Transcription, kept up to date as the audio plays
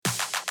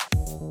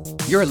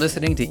You're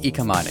listening to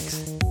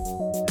Ecomonics,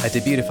 a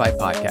Debutify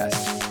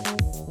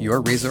podcast,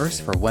 your resource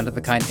for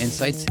one-of-a-kind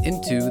insights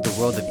into the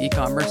world of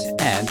e-commerce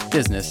and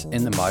business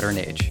in the modern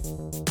age.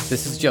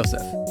 This is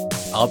Joseph.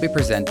 I'll be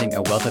presenting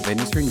a wealth of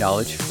industry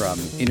knowledge from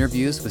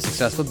interviews with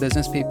successful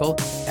business people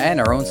and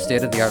our own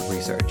state-of-the-art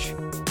research.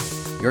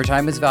 Your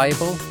time is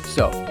valuable,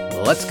 so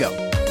let's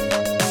go.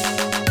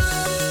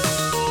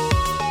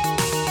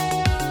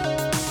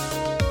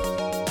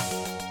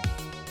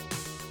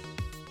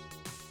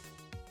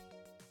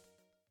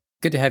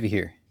 Good to have you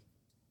here.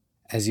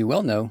 As you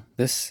well know,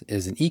 this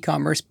is an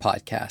e-commerce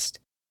podcast.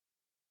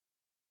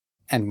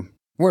 And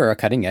we're a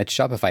cutting-edge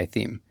Shopify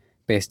theme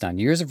based on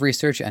years of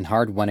research and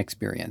hard-won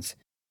experience.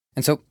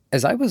 And so,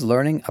 as I was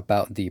learning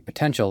about the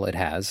potential it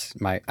has,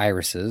 my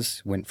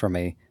irises went from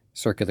a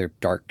circular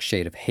dark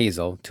shade of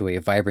hazel to a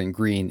vibrant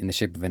green in the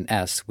shape of an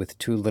S with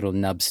two little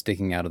nubs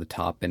sticking out of the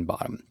top and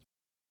bottom.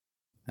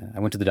 I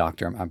went to the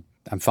doctor.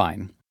 I'm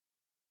fine.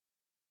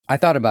 I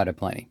thought about it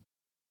plenty,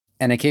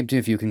 and I came to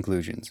a few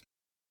conclusions.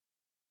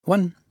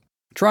 1,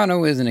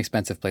 Toronto is an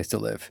expensive place to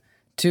live.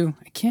 2,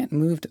 I can't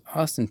move to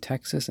Austin,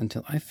 Texas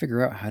until I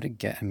figure out how to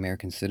get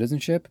American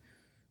citizenship.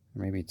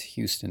 Or maybe it's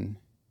Houston,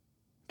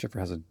 whichever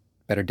has a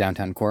better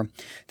downtown core.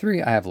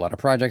 3, I have a lot of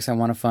projects I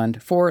want to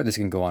fund. 4, this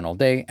can go on all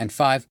day. And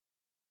 5,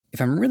 if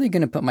I'm really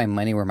going to put my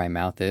money where my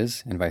mouth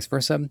is, and vice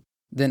versa,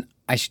 then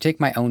I should take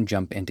my own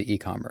jump into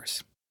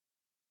e-commerce.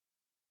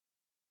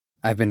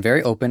 I've been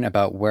very open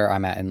about where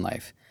I'm at in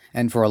life.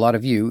 And for a lot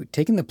of you,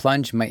 taking the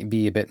plunge might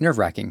be a bit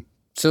nerve-wracking.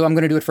 So I'm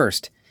going to do it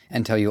first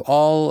and tell you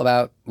all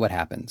about what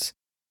happens.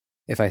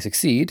 If I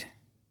succeed,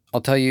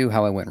 I'll tell you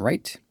how I went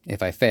right.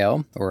 If I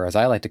fail, or as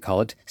I like to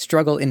call it,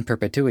 struggle in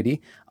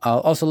perpetuity, I'll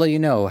also let you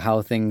know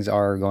how things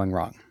are going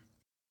wrong.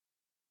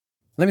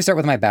 Let me start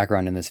with my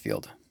background in this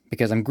field,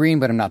 because I'm green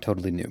but I'm not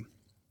totally new.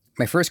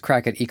 My first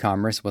crack at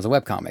e-commerce was a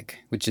webcomic,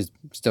 which is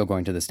still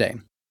going to this day.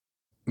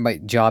 My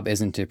job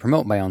isn't to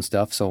promote my own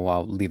stuff, so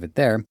I'll leave it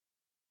there.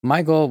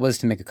 My goal was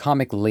to make a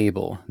comic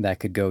label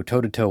that could go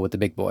toe-to-toe with the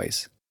big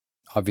boys.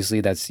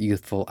 Obviously, that's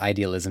youthful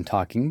idealism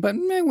talking, but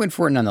I went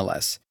for it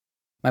nonetheless.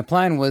 My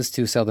plan was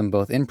to sell them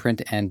both in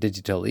print and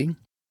digitally.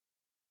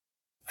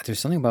 There's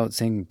something about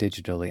saying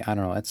digitally. I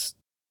don't know. It's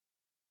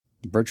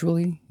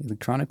virtually,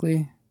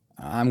 electronically.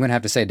 I'm going to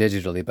have to say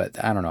digitally,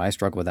 but I don't know. I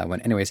struggle with that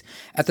one. Anyways,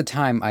 at the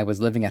time, I was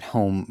living at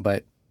home,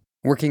 but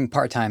working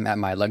part-time at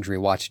my luxury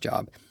watch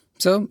job.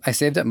 So I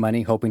saved up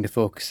money, hoping to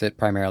focus it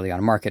primarily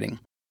on marketing.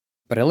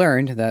 But I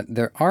learned that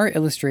there are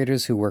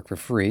illustrators who work for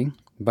free,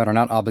 but are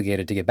not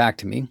obligated to get back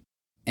to me.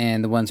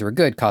 And the ones who are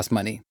good cost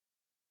money.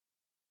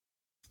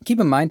 Keep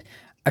in mind,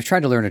 I've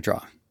tried to learn to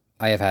draw.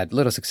 I have had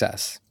little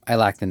success. I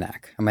lack the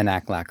knack. I'm a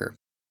knack lacker.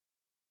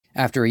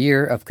 After a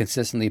year of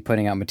consistently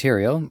putting out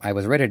material, I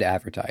was ready to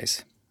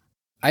advertise.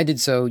 I did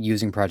so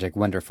using Project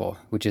Wonderful,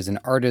 which is an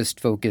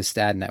artist-focused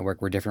ad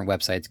network where different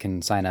websites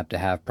can sign up to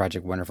have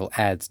Project Wonderful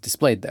ads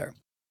displayed there.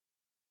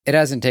 It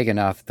hasn't taken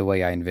off the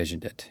way I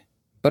envisioned it,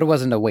 but it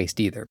wasn't a waste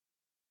either.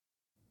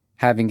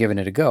 Having given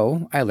it a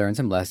go, I learned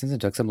some lessons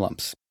and took some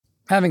lumps.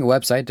 Having a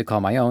website to call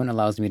my own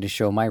allows me to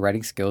show my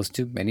writing skills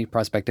to any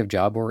prospective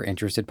job or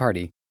interested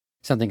party,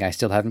 something I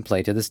still haven't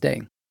played to this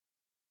day.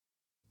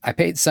 I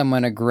paid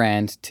someone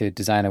 $1,000 to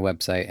design a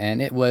website,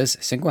 and it was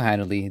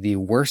single-handedly the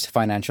worst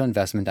financial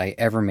investment I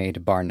ever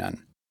made, bar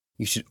none.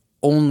 You should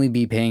only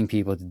be paying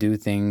people to do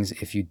things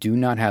if you do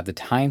not have the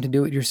time to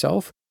do it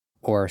yourself,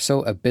 or are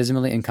so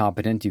abysmally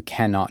incompetent you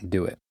cannot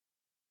do it.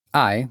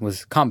 I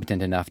was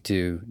competent enough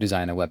to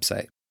design a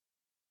website.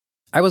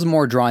 I was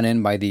more drawn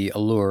in by the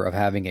allure of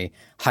having a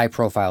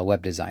high-profile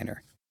web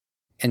designer.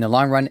 In the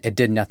long run, it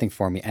did nothing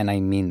for me, and I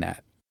mean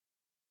that.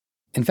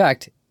 In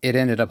fact, it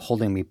ended up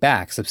holding me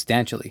back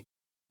substantially.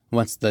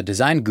 Once the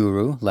design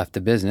guru left the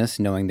business,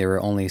 knowing there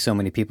were only so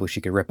many people she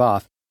could rip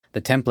off,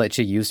 the template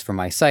she used for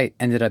my site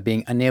ended up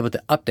being unable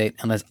to update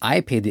unless I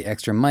paid the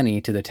extra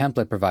money to the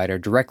template provider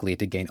directly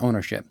to gain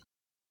ownership.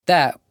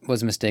 That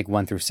was mistake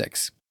 1 through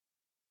 6.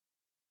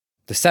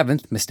 The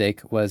 7th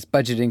mistake was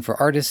budgeting for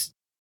artists.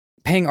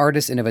 Paying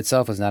artists in of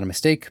itself was not a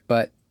mistake,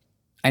 but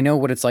I know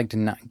what it's like to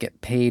not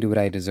get paid what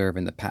I deserve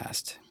in the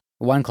past.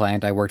 One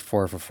client I worked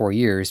for 4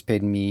 years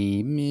paid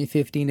me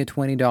 $15 to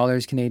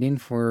 $20 Canadian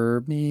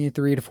for 3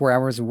 to 4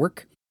 hours of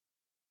work.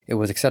 It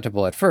was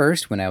acceptable at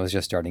first when I was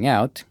just starting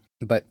out,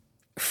 but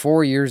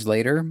 4 years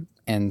later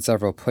and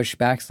several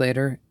pushbacks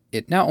later,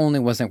 it not only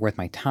wasn't worth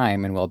my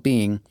time and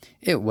well-being,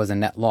 it was a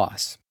net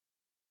loss.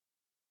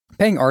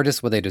 Paying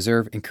artists what they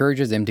deserve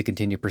encourages them to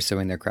continue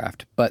pursuing their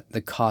craft, but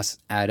the costs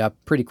add up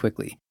pretty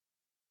quickly.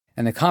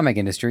 And the comic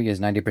industry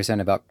is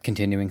 90% about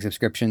continuing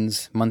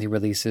subscriptions, monthly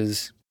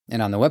releases, and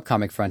on the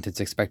webcomic front,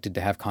 it's expected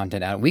to have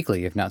content out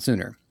weekly, if not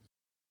sooner.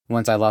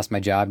 Once I lost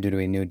my job due to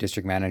a new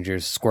district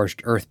manager's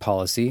scorched earth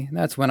policy,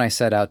 that's when I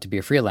set out to be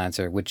a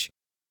freelancer, which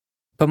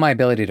put my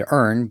ability to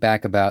earn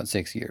back about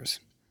 6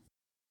 years.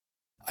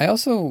 I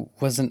also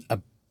wasn't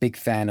a big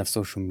fan of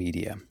social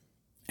media.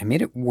 I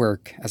made it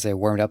work as I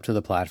warmed up to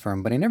the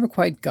platform, but I never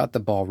quite got the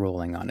ball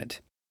rolling on it.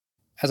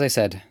 As I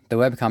said, the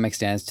webcomic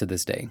stands to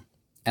this day.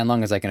 And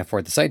long as I can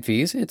afford the site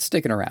fees, it's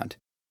sticking around.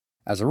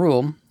 As a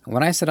rule,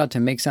 when I set out to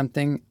make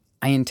something,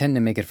 I intend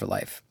to make it for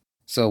life.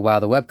 So while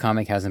the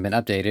webcomic hasn't been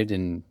updated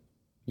in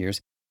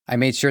years, I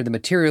made sure the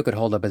material could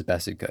hold up as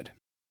best it could.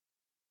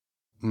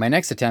 My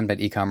next attempt at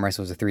e-commerce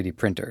was a 3D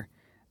printer.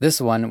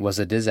 This one was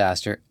a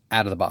disaster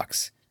out of the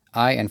box.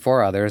 I and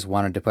 4 others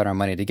wanted to put our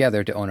money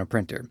together to own a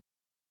printer.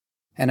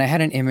 And I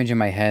had an image in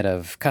my head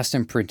of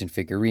custom printed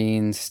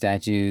figurines,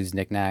 statues,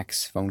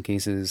 knickknacks, phone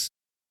cases.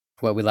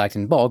 What we lacked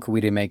in bulk,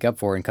 we did make up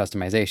for in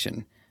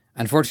customization.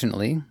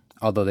 Unfortunately,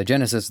 although the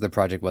genesis of the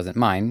project wasn't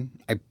mine,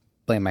 I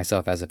blame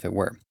myself as if it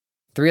were.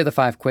 3 of the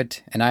 5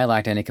 quit, and I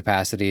lacked any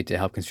capacity to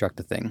help construct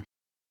the thing.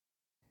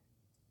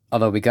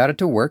 Although we got it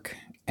to work,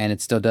 and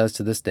it still does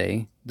to this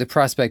day, the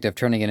prospect of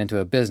turning it into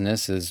a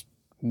business is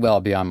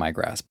well beyond my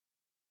grasp.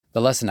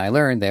 The lesson I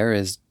learned there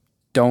is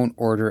don't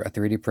order a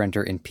 3D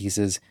printer in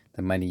pieces.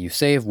 The money you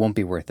save won't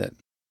be worth it.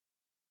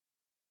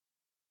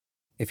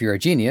 If you're a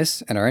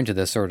genius and are into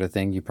this sort of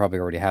thing, you probably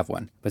already have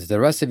one. But to the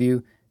rest of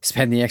you,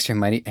 spend the extra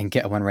money and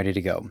get one ready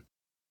to go.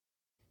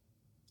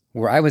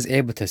 Where I was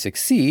able to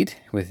succeed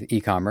with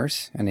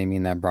e-commerce, and I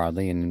mean that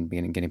broadly and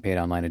getting paid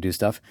online to do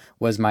stuff,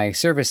 was my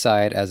service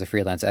side as a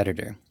freelance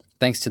editor.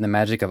 Thanks to the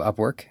magic of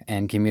Upwork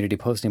and community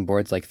posting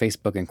boards like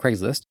Facebook and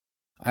Craigslist,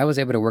 I was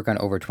able to work on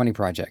over 20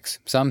 projects,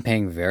 some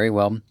paying very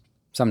well,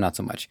 some not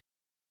so much.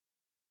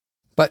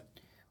 But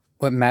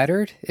what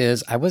mattered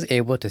is I was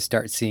able to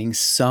start seeing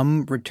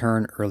some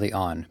return early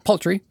on.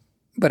 Paltry,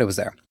 but it was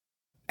there.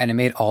 And it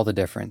made all the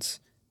difference.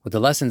 With the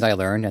lessons I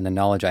learned and the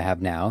knowledge I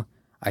have now,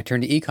 I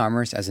turned to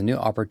e-commerce as a new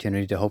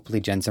opportunity to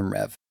hopefully gen some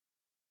rev.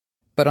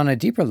 But on a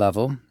deeper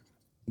level,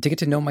 to get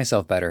to know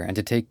myself better and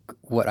to take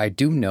what I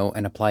do know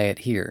and apply it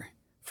here.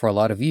 For a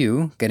lot of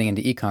you, getting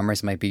into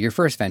e-commerce might be your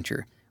first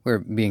venture, where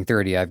being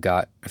 30, I've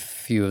got a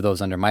few of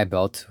those under my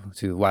belt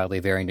to wildly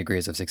varying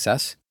degrees of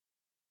success.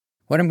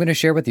 What I'm going to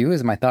share with you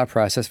is my thought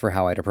process for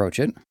how I'd approach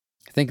it.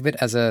 Think of it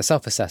as a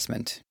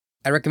self-assessment.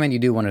 I recommend you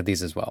do one of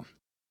these as well.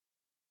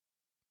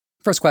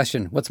 First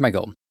question, what's my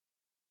goal?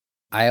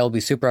 I'll be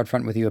super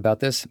upfront with you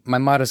about this. My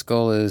modest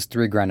goal is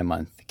 $3,000 a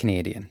month,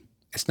 Canadian.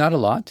 It's not a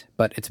lot,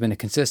 but it's been a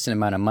consistent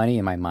amount of money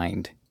in my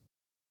mind.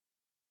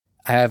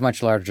 I have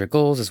much larger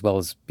goals as well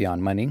as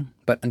beyond money,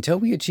 but until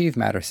we achieve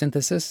matter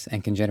synthesis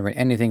and can generate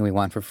anything we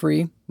want for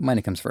free,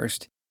 money comes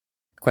first.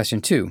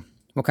 Question 2,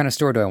 what kind of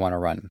store do I want to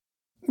run?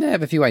 I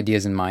have a few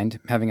ideas in mind.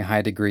 Having a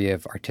high degree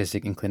of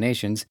artistic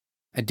inclinations,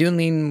 I do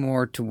lean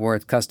more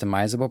towards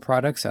customizable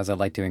products as I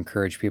like to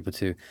encourage people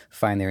to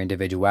find their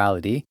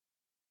individuality.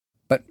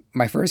 But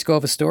my first goal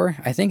of a store,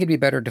 I think it'd be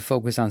better to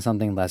focus on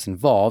something less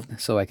involved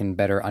so I can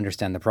better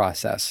understand the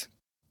process.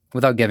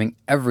 Without giving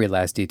every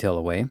last detail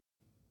away,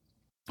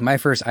 my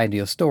first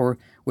ideal store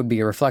would be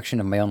a reflection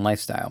of my own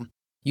lifestyle.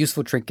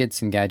 Useful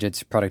trinkets and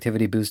gadgets,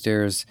 productivity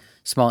boosters,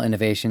 small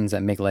innovations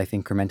that make life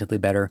incrementally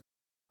better.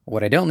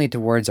 What I don't lean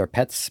towards are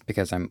pets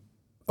because I'm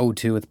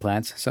O2 with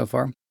plants so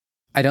far.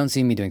 I don't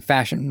see me doing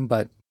fashion,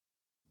 but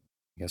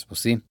I guess we'll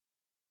see.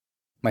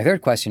 My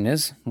third question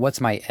is,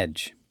 what's my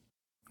edge?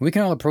 We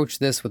can all approach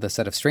this with a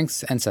set of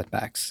strengths and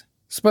setbacks.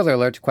 Spoiler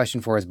alert, question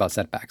 4 is about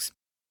setbacks.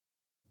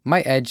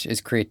 My edge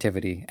is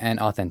creativity and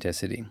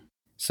authenticity.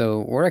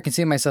 So where I can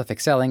see myself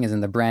excelling is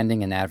in the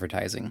branding and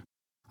advertising.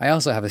 I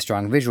also have a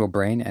strong visual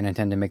brain and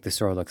intend to make the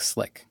store look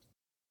slick.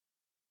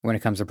 When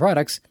it comes to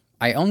products,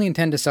 I only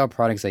intend to sell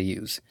products I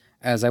use,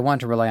 as I want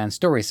to rely on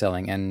story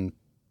selling and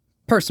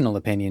personal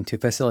opinion to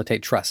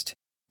facilitate trust.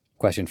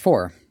 Question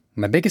 4.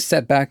 My biggest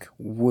setback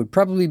would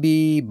probably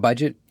be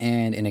budget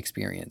and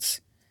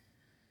inexperience,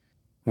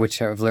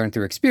 which I've learned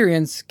through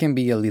experience can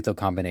be a lethal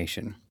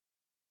combination.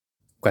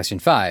 Question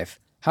 5.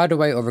 How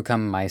do I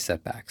overcome my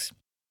setbacks?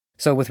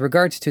 So with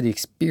regards to the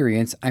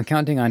experience, I'm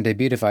counting on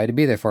Debutify to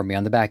be there for me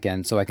on the back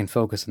end so I can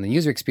focus on the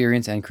user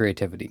experience and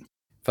creativity.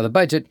 For the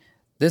budget,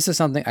 this is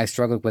something I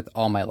struggled with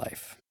all my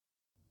life.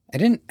 I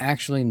didn't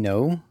actually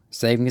know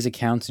savings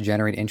accounts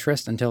generate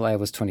interest until I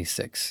was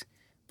 26.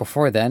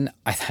 Before then,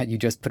 I thought you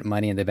just put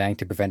money in the bank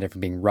to prevent it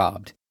from being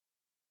robbed.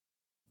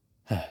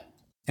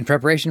 In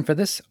preparation for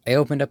this, I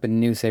opened up a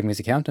new savings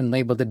account and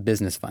labeled it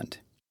Business Fund.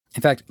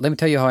 In fact, let me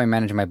tell you how I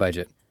manage my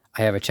budget.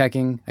 I have a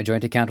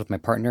joint account with my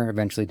partner,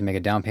 eventually to make a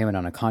down payment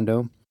on a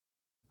condo,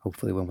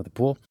 hopefully one with a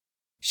pool.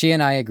 She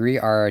and I agree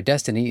our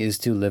destiny is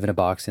to live in a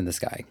box in the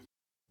sky.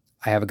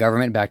 I have a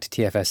government-backed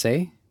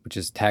TFSA, which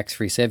is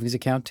tax-free savings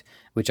account,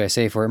 which I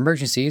save for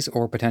emergencies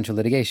or potential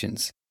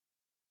litigations.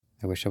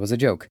 I wish that was a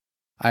joke.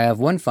 I have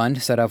one fund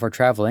set out for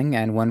traveling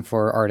and one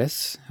for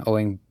artists,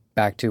 owing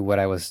back to what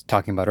I was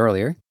talking about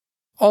earlier.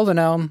 All in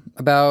all,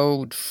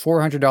 about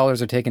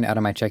 $400 are taken out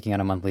of my checking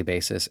on a monthly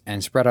basis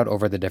and spread out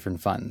over the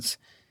different funds.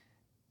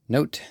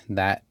 Note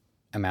that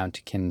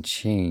amount can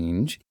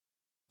change.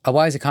 A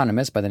wise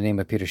economist by the name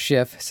of Peter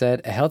Schiff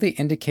said, a healthy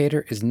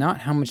indicator is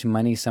not how much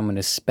money someone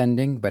is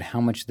spending, but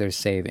how much they're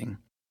saving.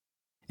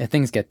 If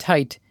things get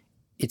tight,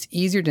 it's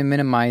easier to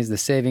minimize the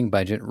saving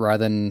budget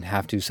rather than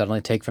have to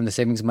suddenly take from the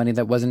savings money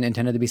that wasn't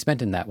intended to be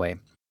spent in that way.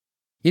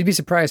 You'd be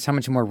surprised how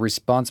much more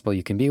responsible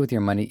you can be with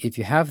your money if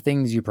you have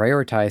things you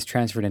prioritize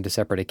transferred into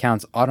separate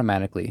accounts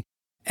automatically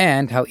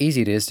and how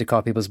easy it is to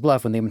call people's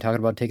bluff when they've been talking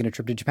about taking a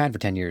trip to Japan for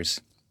 10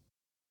 years.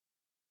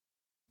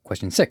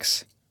 Question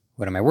 6.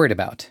 What am I worried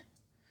about?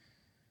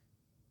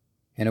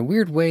 In a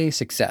weird way,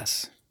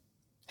 success.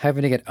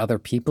 Having to get other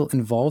people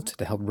involved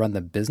to help run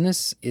the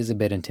business is a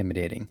bit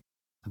intimidating.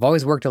 I've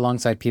always worked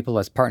alongside people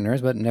as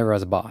partners, but never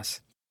as a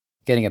boss.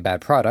 Getting a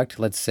bad product,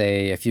 let's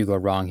say a few go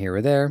wrong here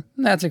or there,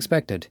 that's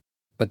expected.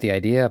 But the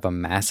idea of a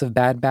massive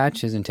bad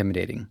batch is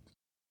intimidating.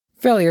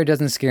 Failure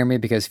doesn't scare me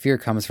because fear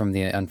comes from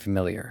the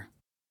unfamiliar.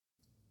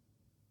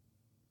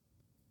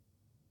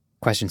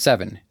 Question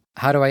 7.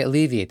 How do I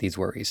alleviate these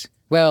worries?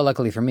 Well,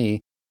 luckily for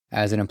me,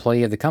 as an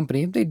employee of the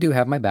company, they do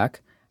have my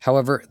back.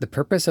 However, the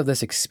purpose of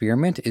this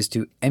experiment is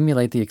to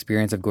emulate the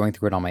experience of going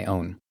through it on my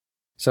own.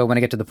 So when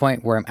I get to the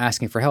point where I'm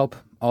asking for help,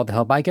 all the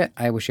help I get,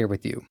 I will share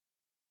with you.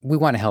 We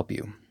want to help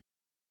you.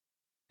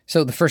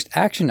 So the first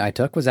action I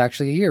took was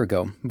actually a year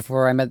ago,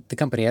 before I met the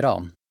company at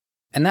all.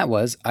 And that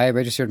was, I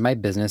registered my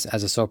business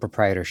as a sole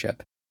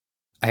proprietorship.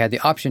 I had the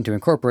option to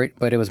incorporate,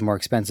 but it was more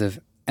expensive,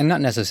 and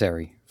not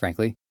necessary,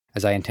 frankly,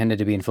 as I intended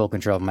to be in full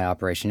control of my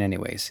operation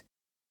anyways.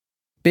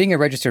 Being a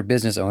registered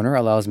business owner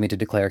allows me to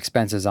declare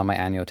expenses on my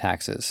annual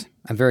taxes.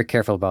 I'm very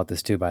careful about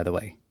this too, by the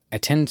way. I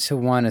tend to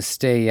want to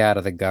stay out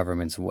of the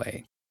government's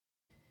way.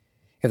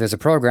 If there's a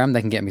program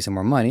that can get me some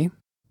more money,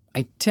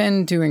 I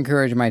tend to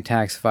encourage my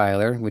tax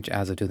filer, which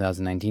as of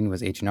 2019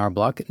 was H&R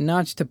Block,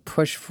 not to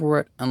push for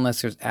it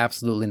unless there's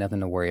absolutely nothing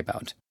to worry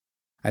about.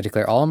 I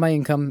declare all of my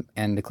income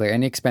and declare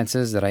any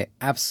expenses that I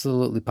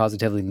absolutely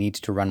positively need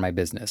to run my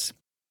business.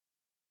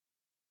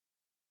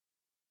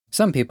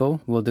 Some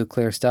people will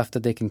declare stuff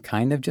that they can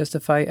kind of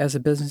justify as a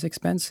business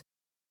expense.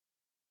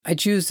 I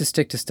choose to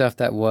stick to stuff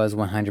that was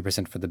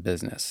 100% for the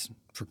business,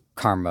 for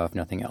karma if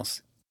nothing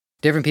else.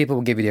 Different people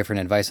will give you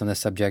different advice on this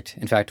subject.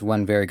 In fact,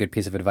 one very good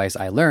piece of advice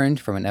I learned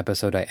from an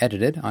episode I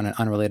edited on an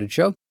unrelated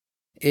show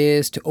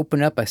is to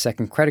open up a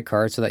second credit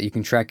card so that you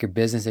can track your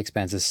business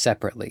expenses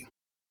separately.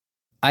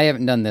 I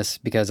haven't done this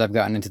because I've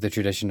gotten into the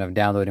tradition of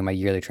downloading my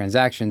yearly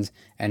transactions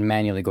and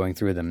manually going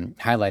through them,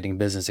 highlighting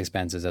business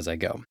expenses as I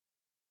go.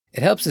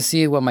 It helps to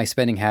see what my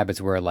spending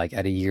habits were like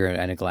at a year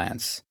at a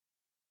glance.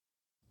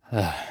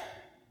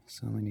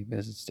 So many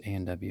visits to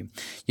A&W.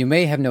 You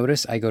may have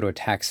noticed I go to a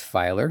tax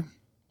filer,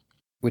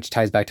 which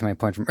ties back to my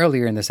point from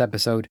earlier in this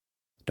episode.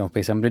 Don't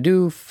pay someone to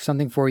do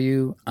something for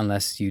you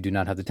unless you do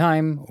not have the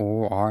time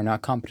or are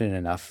not competent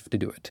enough to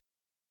do it.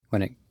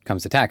 When it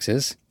comes to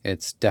taxes,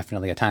 it's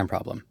definitely a time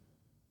problem.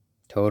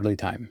 Totally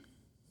time.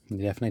 You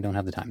definitely don't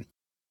have the time.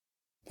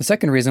 The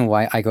second reason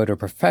why I go to a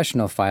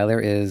professional filer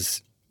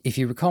is, if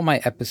you recall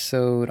my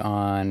episode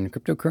on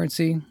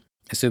cryptocurrency,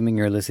 assuming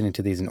you're listening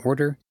to these in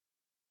order,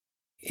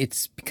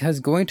 it's because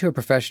going to a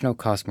professional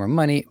costs more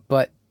money,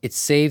 but it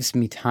saves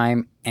me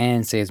time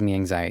and saves me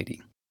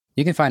anxiety.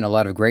 You can find a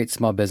lot of great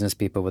small business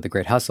people with a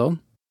great hustle.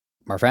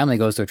 Our family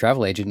goes to a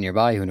travel agent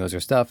nearby who knows their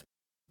stuff,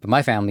 but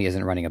my family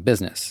isn't running a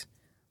business.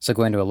 So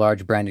going to a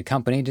large branded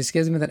company just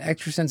gives me that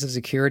extra sense of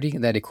security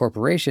that a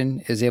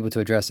corporation is able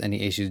to address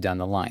any issues down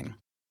the line.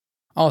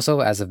 Also,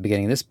 as of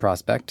beginning this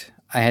prospect,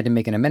 I had to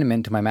make an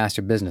amendment to my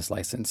master business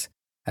license,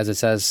 as it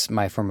says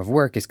my form of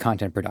work is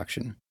content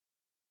production.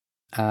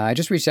 I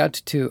just reached out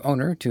to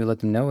owner to let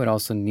them know it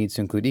also needs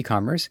to include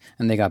e-commerce,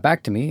 and they got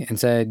back to me and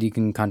said you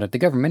can contact the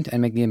government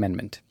and make the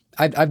amendment.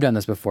 I've done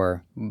this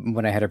before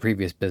when I had a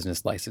previous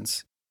business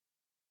license.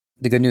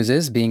 The good news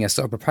is, being a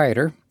sole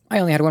proprietor, I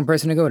only had one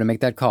person to go to make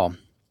that call.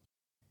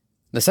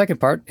 The second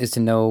part is to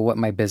know what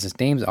my business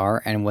names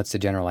are and what's the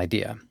general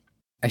idea.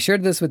 I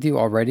shared this with you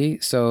already,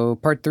 so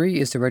part 3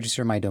 is to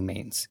register my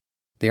domains.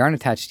 They aren't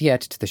attached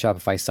yet to the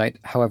Shopify site.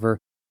 However,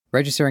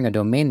 registering a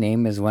domain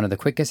name is one of the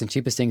quickest and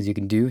cheapest things you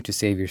can do to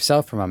save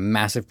yourself from a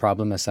massive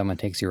problem if someone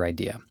takes your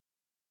idea.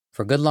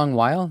 For a good long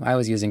while, I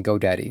was using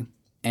GoDaddy,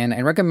 and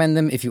I recommend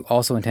them if you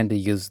also intend to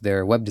use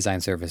their web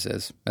design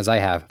services, as I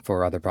have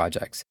for other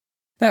projects.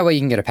 That way you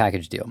can get a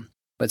package deal.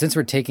 But since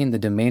we're taking the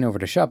domain over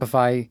to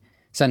Shopify,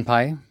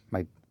 Senpai,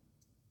 my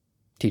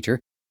teacher,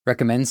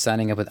 recommends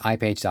signing up with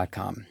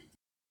iPage.com.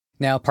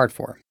 Now, part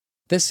 4.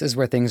 This is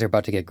where things are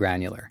about to get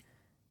granular.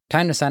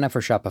 Time to sign up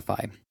for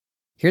Shopify.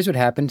 Here's what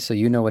happened so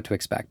you know what to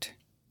expect.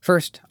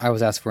 First, I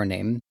was asked for a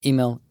name,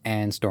 email,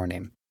 and store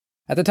name.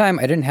 At the time,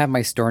 I didn't have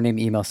my store name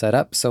email set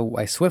up, so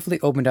I swiftly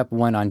opened up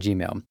one on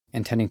Gmail,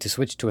 intending to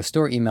switch to a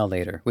store email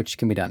later, which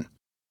can be done.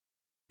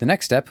 The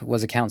next step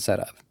was account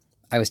setup.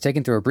 I was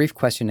taken through a brief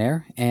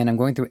questionnaire, and I'm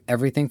going through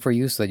everything for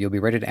you so that you'll be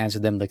ready to answer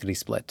them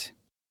lickety-split.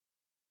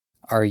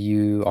 Are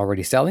you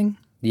already selling?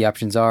 The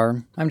options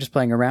are, I'm just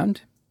playing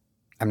around.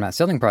 I'm not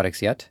selling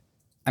products yet.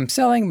 I'm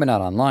selling, but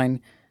not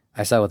online.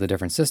 I sell with a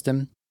different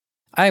system.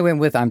 I went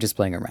with I'm just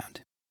playing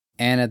around.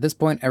 And at this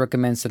point, I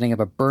recommend setting up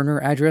a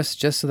burner address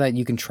just so that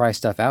you can try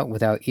stuff out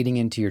without eating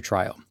into your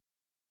trial.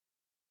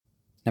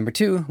 Number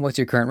 2, what's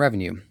your current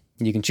revenue?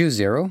 You can choose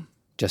 0,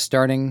 just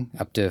starting,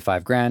 up to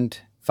 $5,000,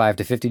 5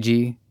 to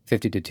 50G,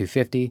 50 to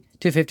 250,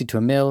 250 to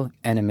 $1 million,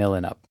 and $1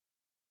 million up.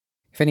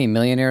 If any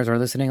millionaires are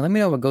listening, let me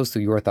know what goes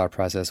through your thought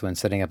process when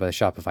setting up a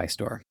Shopify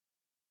store.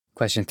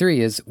 Question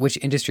 3 is, which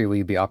industry will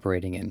you be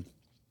operating in?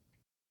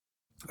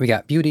 We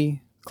got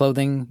beauty,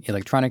 clothing,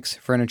 electronics,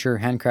 furniture,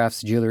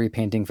 handcrafts, jewelry,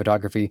 painting,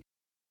 photography,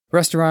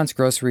 restaurants,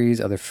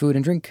 groceries, other food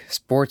and drink,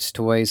 sports,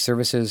 toys,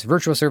 services,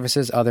 virtual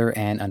services, other,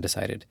 and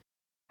undecided.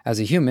 As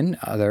a human,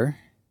 other,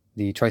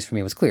 the choice for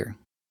me was clear.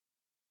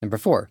 Number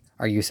 4,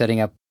 are you setting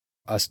up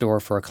a store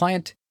for a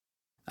client?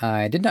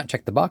 I did not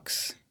check the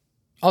box.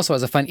 Also,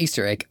 as a fun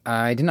Easter egg,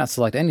 I did not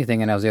select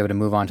anything and I was able to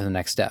move on to the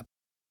next step,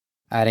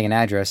 adding an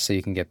address so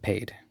you can get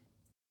paid.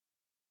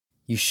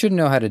 You should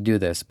know how to do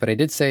this, but I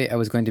did say I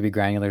was going to be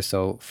granular,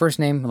 so first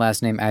name,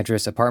 last name,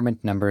 address, apartment,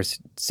 numbers,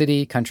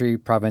 city, country,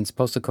 province,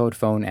 postal code,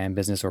 phone, and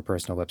business or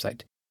personal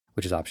website,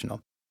 which is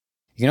optional.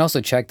 You can also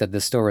check that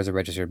this store is a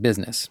registered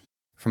business.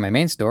 For my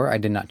main store, I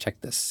did not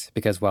check this,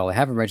 because while I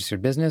have a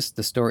registered business,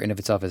 the store in of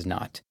itself is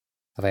not.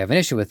 If I have an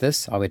issue with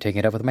this, I'll be taking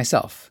it up with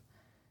myself.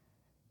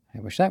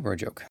 I wish that were a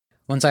joke.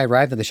 Once I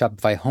arrived at the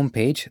Shopify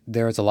homepage,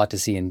 there is a lot to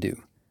see and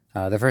do.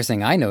 The first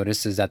thing I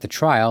noticed is that the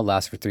trial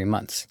lasts for 3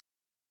 months.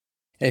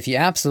 If you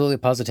absolutely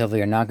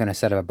positively are not going to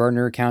set up a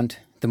burner account,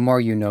 the more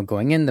you know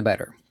going in, the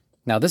better.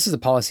 Now, this is a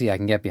policy I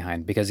can get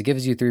behind because it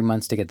gives you 3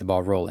 months to get the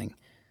ball rolling.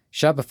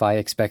 Shopify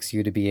expects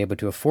you to be able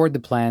to afford the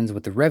plans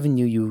with the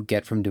revenue you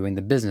get from doing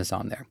the business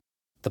on there.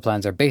 The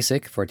plans are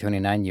basic for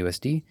 $29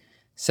 USD,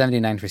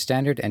 $79 for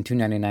standard, and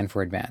 $299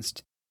 for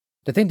advanced.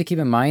 The thing to keep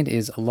in mind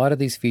is a lot of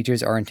these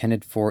features are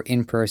intended for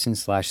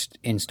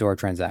in-person/in-store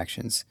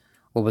transactions.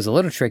 What was a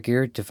little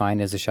trickier to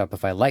find is the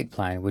Shopify Lite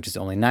plan, which is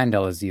only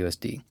 $9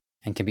 USD.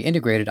 And can be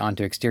integrated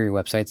onto exterior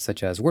websites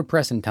such as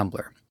WordPress and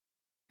Tumblr.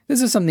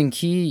 This is something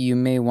key you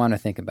may want to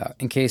think about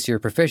in case you're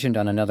proficient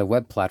on another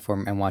web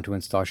platform and want to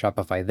install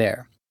Shopify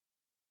there.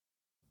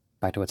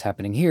 Back to what's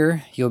happening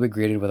here, you'll be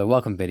greeted with a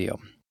welcome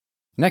video.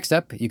 Next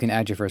up, you can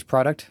add your first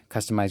product,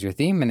 customize your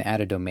theme, and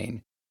add a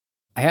domain.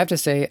 I have to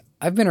say,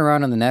 I've been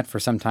around on the net for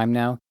some time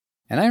now,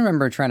 and I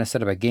remember trying to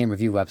set up a game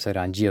review website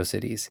on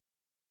GeoCities.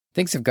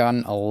 Things have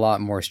gotten a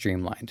lot more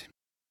streamlined.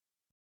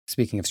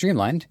 Speaking of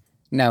streamlined,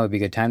 now would be a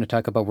good time to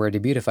talk about where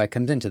Debutify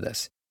comes into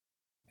this.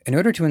 In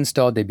order to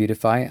install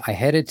Debutify, I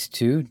headed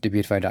to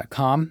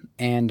debutify.com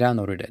and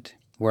downloaded it,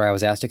 where I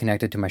was asked to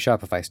connect it to my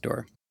Shopify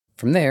store.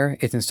 From there,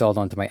 it's installed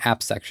onto my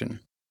apps section.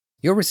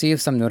 You'll receive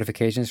some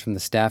notifications from the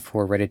staff who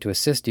are ready to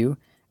assist you,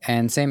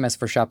 and same as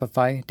for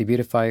Shopify,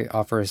 Debutify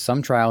offers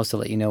some trials to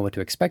let you know what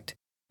to expect.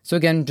 So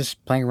again,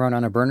 just playing around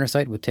on a burner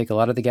site would take a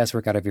lot of the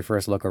guesswork out of your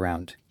first look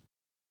around.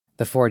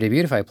 The 4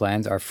 Debutify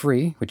plans are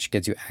free, which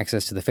gets you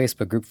access to the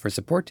Facebook group for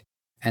support,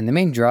 and the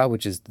main draw,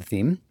 which is the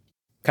theme,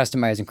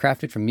 customized and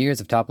crafted from years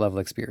of top-level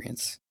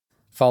experience.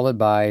 Followed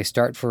by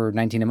Start for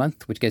 $19 a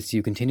month, which gets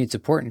you continued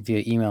support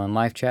via email and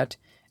live chat,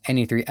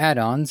 any 3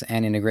 add-ons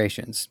and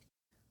integrations.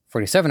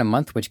 $47 a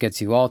month, which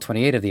gets you all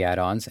 28 of the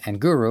add-ons, and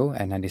Guru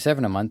at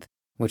 $97 a month,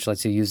 which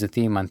lets you use the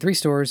theme on 3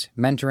 stores,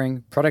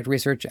 mentoring, product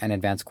research, and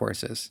advanced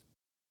courses.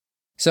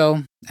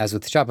 So, as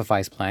with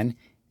Shopify's plan,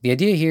 the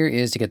idea here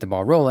is to get the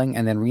ball rolling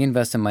and then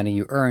reinvest the money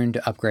you earn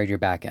to upgrade your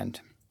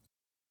backend.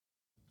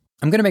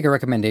 I'm going to make a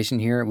recommendation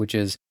here, which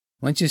is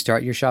once you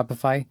start your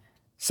Shopify,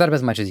 set up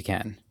as much as you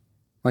can.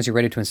 Once you're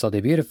ready to install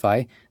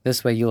Debutify,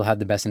 this way you'll have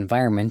the best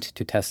environment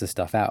to test this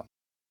stuff out.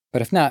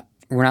 But if not,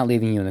 we're not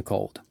leaving you in the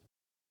cold.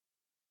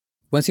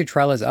 Once your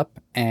trial is up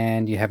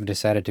and you haven't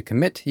decided to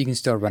commit, you can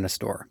still run a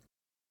store.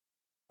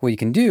 What you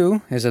can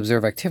do is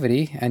observe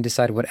activity and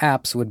decide what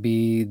apps would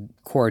be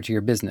core to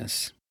your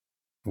business.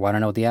 Want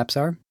to know what the apps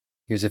are?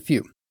 Here's a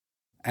few.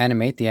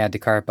 Animate the Add to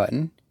Cart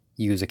button.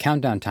 Use a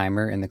countdown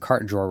timer in the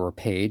cart drawer or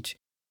page.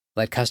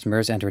 Let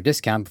customers enter a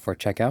discount before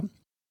checkout.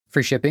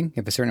 Free shipping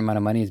if a certain amount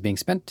of money is being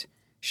spent.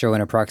 Show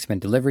an approximate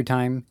delivery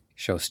time.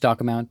 Show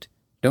stock amount.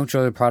 Don't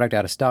show the product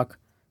out of stock.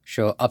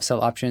 Show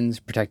upsell options.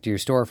 Protect your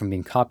store from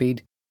being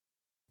copied.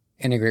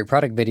 Integrate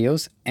product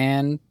videos.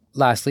 And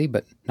lastly,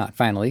 but not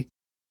finally,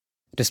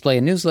 display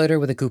a newsletter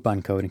with a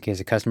coupon code in case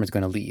a customer is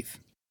going to leave.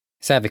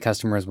 Savvy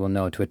customers will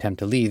know to attempt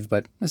to leave,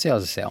 but a sale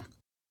is a sale.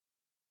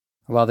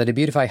 While the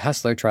Debutify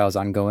Hustler trial is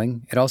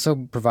ongoing, it also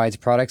provides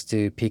products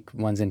to pique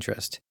one's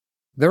interest.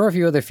 There are a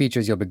few other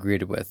features you'll be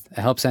greeted with: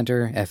 a help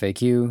center,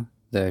 FAQ,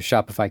 the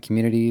Shopify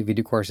community,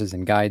 video courses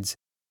and guides,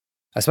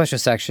 a special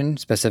section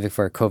specific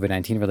for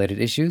COVID-19 related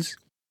issues.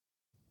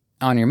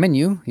 On your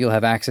menu, you'll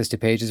have access to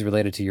pages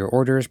related to your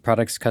orders,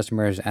 products,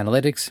 customers,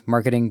 analytics,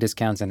 marketing,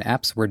 discounts, and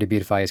apps where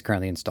Debutify is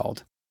currently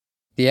installed.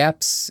 The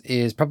apps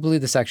is probably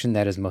the section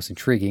that is most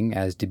intriguing,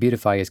 as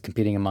Debutify is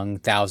competing among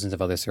thousands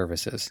of other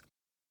services.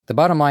 The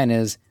bottom line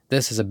is,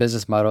 this is a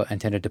business model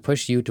intended to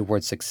push you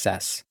towards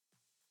success,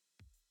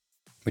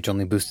 which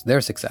only boosts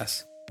their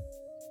success.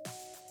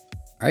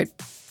 Alright,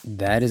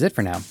 that is it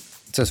for now.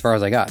 It's as far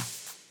as I got.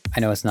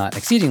 I know it's not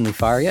exceedingly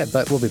far yet,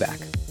 but we'll be back.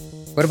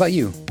 What about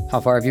you?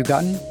 How far have you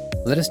gotten?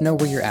 Let us know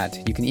where you're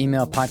at. You can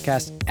email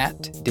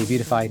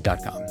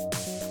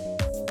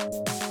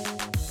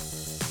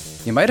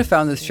podcast@debutify.com. You might have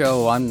found this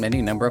show on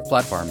any number of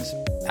platforms: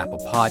 Apple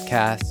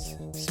Podcasts,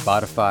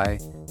 Spotify,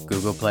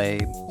 Google Play,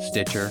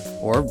 Stitcher,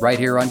 or right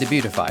here on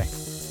Debutify.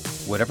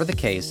 Whatever the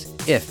case,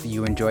 if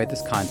you enjoyed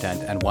this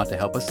content and want to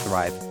help us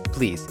thrive,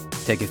 please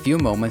take a few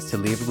moments to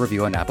leave a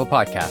review on Apple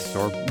Podcasts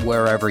or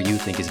wherever you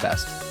think is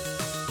best.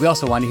 We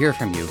also want to hear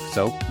from you,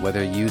 so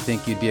whether you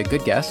think you'd be a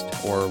good guest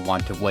or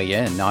want to weigh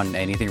in on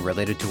anything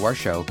related to our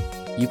show,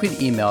 you can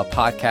email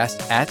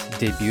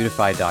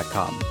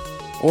podcast@debutify.com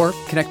or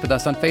connect with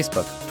us on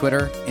Facebook,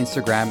 Twitter,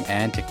 Instagram,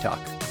 and TikTok.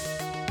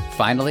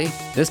 Finally,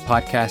 this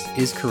podcast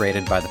is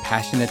created by the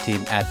passionate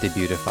team at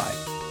Debutify.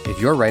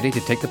 If you're ready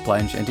to take the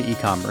plunge into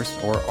e-commerce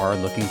or are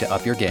looking to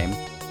up your game,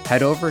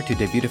 head over to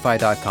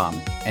debutify.com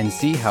and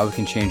see how it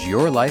can change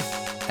your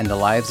life and the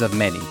lives of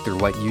many through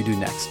what you do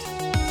next.